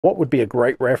What would be a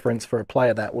great reference for a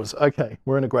player that was, okay,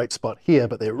 we're in a great spot here,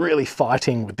 but they're really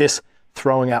fighting with this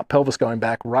throwing out, pelvis going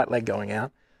back, right leg going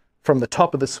out. From the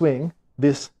top of the swing,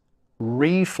 this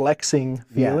reflexing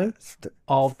feeling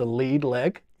of the lead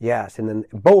leg. Yes, and then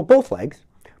both legs,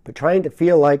 but trying to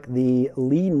feel like the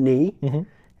lead knee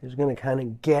is going to kind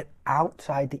of get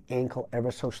outside the ankle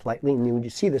ever so slightly. And you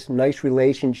see this nice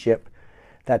relationship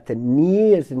that the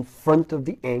knee is in front of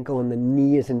the ankle and the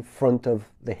knee is in front of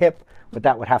the hip, but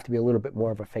that would have to be a little bit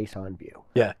more of a face-on view.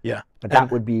 Yeah, yeah. But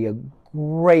that would be a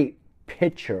great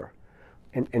picture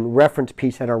and reference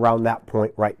piece at around that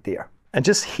point right there. And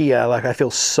just here, like I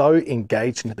feel so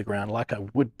engaged into the ground, like I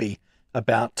would be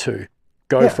about to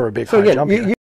go for a big high jump.